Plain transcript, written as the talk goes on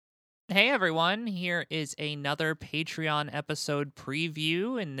Hey everyone, here is another Patreon episode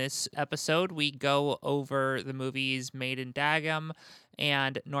preview. In this episode, we go over the movies Made in Dagum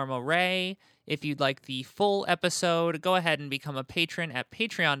and Norma Ray. If you'd like the full episode, go ahead and become a patron at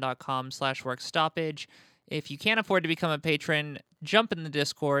patreon.com/workstoppage. If you can't afford to become a patron, jump in the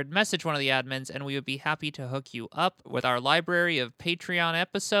Discord, message one of the admins, and we would be happy to hook you up with our library of Patreon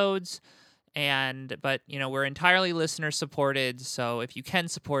episodes. But we're entirely listener supported, so if you can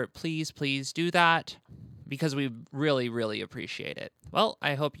support, please do that, because we really, really appreciate it. Well,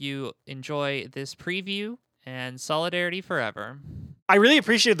 I hope you enjoy this preview, and solidarity forever. I really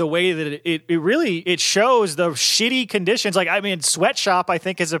appreciated the way that it shows the shitty conditions. Sweatshop, I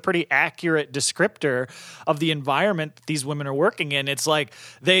think, is a pretty accurate descriptor of the environment that these women are working in. It's like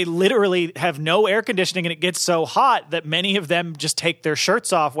they literally have no air conditioning, and it gets so hot that many of them just take their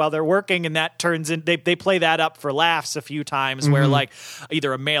shirts off while they're working, and that turns in, they play that up for laughs a few times, where like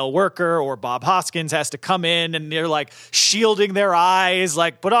either a male worker or Bob Hoskins has to come in and they're like shielding their eyes,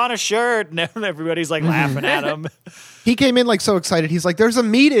 like, put on a shirt, and everybody's like laughing at him. He came in like so excited. He's like, "There's a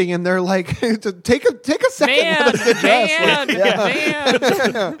meeting," and they're like, "Take a second." Man.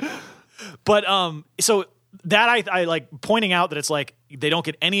 But so that I like pointing out that it's like they don't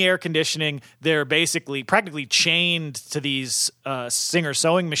get any air conditioning. They're practically chained to these Singer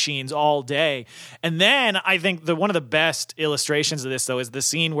sewing machines all day. And then I think one of the best illustrations of this, though, is the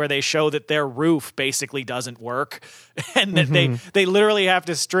scene where they show that their roof basically doesn't work, and that they literally have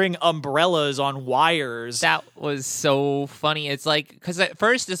to string umbrellas on wires. That was so funny. It's like, because at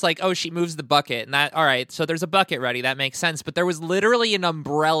first it's like, oh, she moves the bucket, and that, all right, so there's a bucket ready. That makes sense. But there was literally an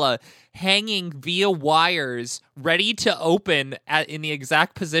umbrella hanging via wires, ready to open in the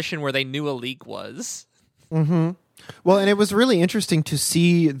exact position where they knew a leak was. Mm-hmm. Well, and it was really interesting to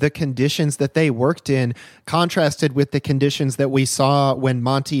see the conditions that they worked in contrasted with the conditions that we saw when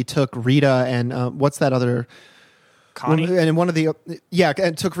Monty took Rita and what's that other... Connie? And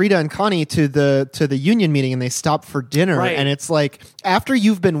took Rita and Connie to the union meeting, and they stopped for dinner. Right. And it's like, after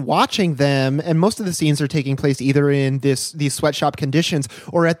you've been watching them, and most of the scenes are taking place either in these sweatshop conditions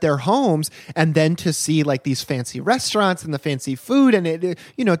or at their homes, and then to see like these fancy restaurants and the fancy food, and it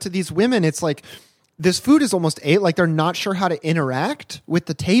to these women, it's like this food is almost like they're not sure how to interact with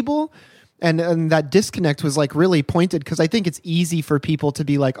the table. And that disconnect was like really pointed, because I think it's easy for people to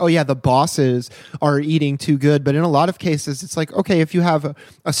be like, oh yeah, the bosses are eating too good. But in a lot of cases, it's like, okay, if you have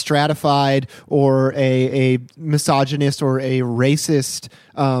a stratified or a misogynist or a racist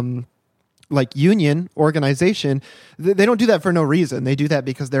like union organization, they don't do that for no reason. They do that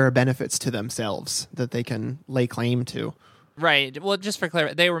because there are benefits to themselves that they can lay claim to. Right. Well, just for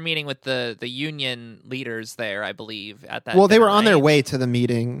clarity, they were meeting with the union leaders there, I believe, at that. Well, they dinner, were on right? their way to the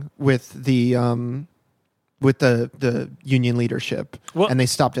meeting with the union leadership, and they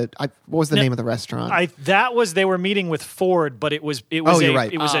stopped at what was the name of the restaurant? They were meeting with Ford, but it was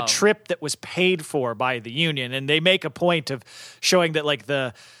right. a trip that was paid for by the union, and they make a point of showing that like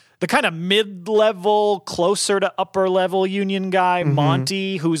the kind of mid-level, closer to upper-level union guy,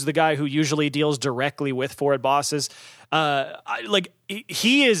 Monty, who's the guy who usually deals directly with Ford bosses,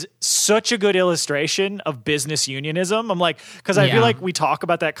 he is such a good illustration of business unionism. I'm like, because I feel like we talk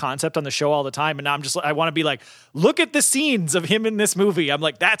about that concept on the show all the time, and now I want to be like, look at the scenes of him in this movie. I'm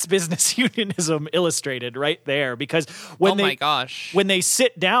like, that's business unionism illustrated right there. Because when they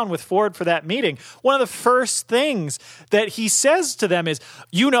sit down with Ford for that meeting, one of the first things that he says to them is,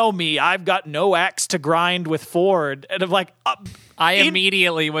 "You know me, I've got no axe to grind with Ford." And I'm like, I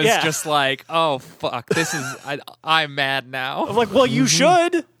immediately was just like, oh, fuck, this is, I'm mad now. I'm like, well, you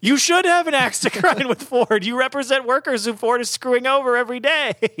should. You should have an axe to grind with Ford. You represent workers who Ford is screwing over every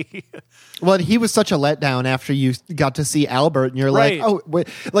day. Well, he was such a letdown after you got to see Albert, and you're like, oh, wait.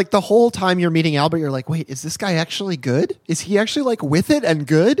 Like the whole time you're meeting Albert, you're like, wait, is this guy actually good? Is he actually like with it and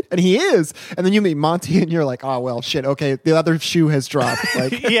good? And he is. And then you meet Monty, and you're like, oh, well, shit, okay, the other shoe has dropped.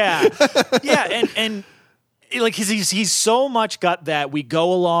 Like, yeah, and like he's so much got that we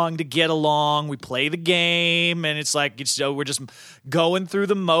go along to get along, we play the game, and it's like we're just going through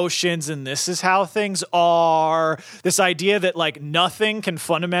the motions, and this is how things are. This idea that like nothing can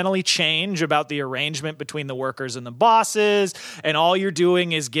fundamentally change about the arrangement between the workers and the bosses, and all you're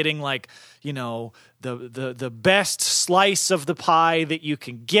doing is getting like, the best slice of the pie that you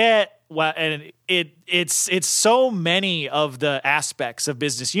can get. Well, and it's so many of the aspects of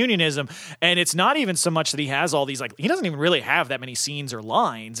business unionism, and it's not even so much that he has all these, like, he doesn't even really have that many scenes or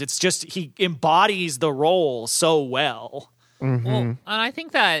lines. It's just he embodies the role so well. Mm-hmm. Well, and I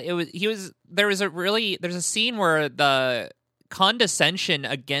think that there's a scene where the condescension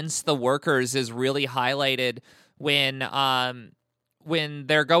against the workers is really highlighted when when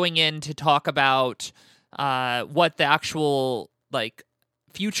they're going in to talk about what the actual like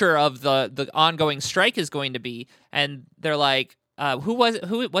future of the ongoing strike is going to be, and they're like,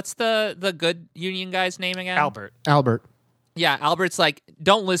 what's the good union guy's name again? Albert. Yeah, Albert's like,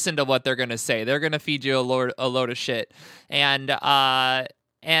 don't listen to what they're gonna say. They're gonna feed you a load of shit. And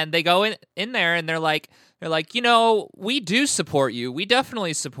they go in there and they're like, we do support you. We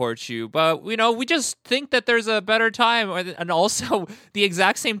definitely support you, but we just think that there's a better time. And also, the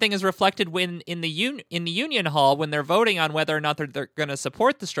exact same thing is reflected when in the union hall when they're voting on whether or not they're going to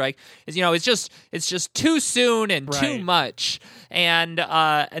support the strike. Is it's just too soon and too much, and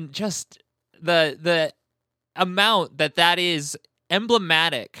just the amount that is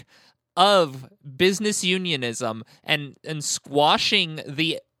emblematic of business unionism and squashing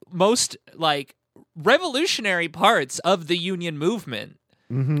the most revolutionary parts of the union movement.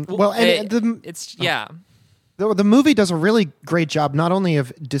 Mm-hmm. Well, the movie does a really great job not only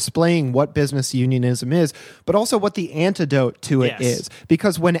of displaying what business unionism is, but also what the antidote to it is.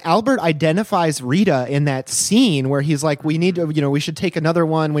 Because when Albert identifies Rita in that scene where he's like, we need to, we should take another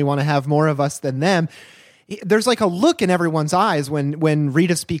one. We want to have more of us than them. There's like a look in everyone's eyes when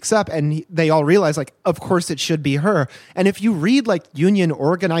Rita speaks up, and they all realize, like, of course it should be her. And if you read like union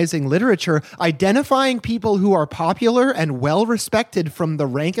organizing literature, identifying people who are popular and well respected from the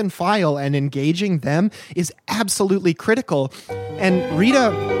rank and file and engaging them is absolutely critical. And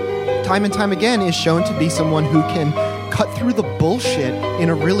Rita, time and time again, is shown to be someone who can cut through the bullshit in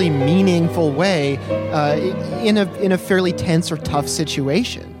a really meaningful way in a fairly tense or tough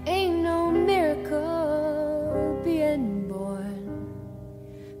situation.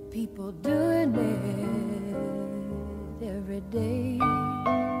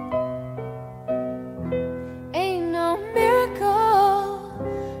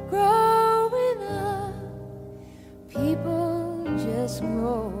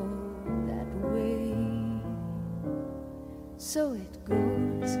 So it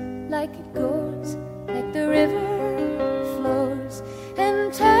goes, like the river flows,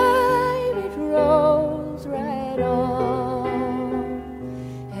 and time it rolls right on.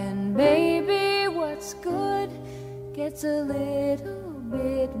 And maybe what's good gets a little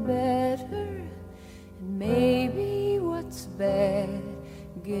bit better, and maybe what's bad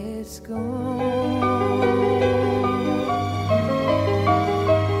gets gone.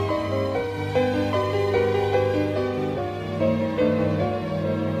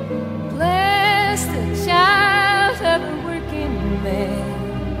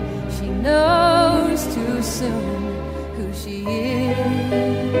 Knows too soon who she is,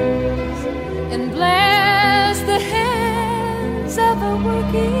 and bless the hands of a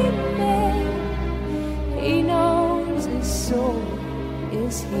working man. He knows his soul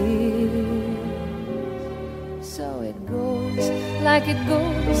is his. So it goes, like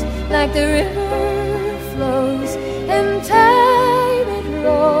the river flows, and time it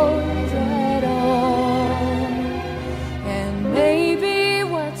rolls right on. And maybe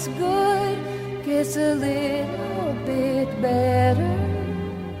what's good gets a little bit better,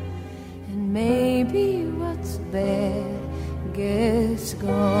 and maybe what's bad gets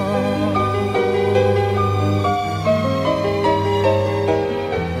gone.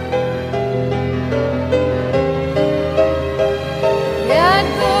 Yeah, it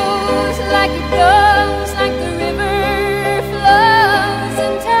goes, like the river flows,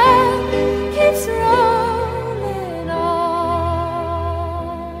 and time keeps rolling on.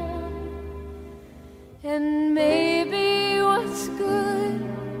 And maybe what's good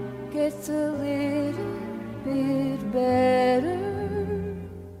gets a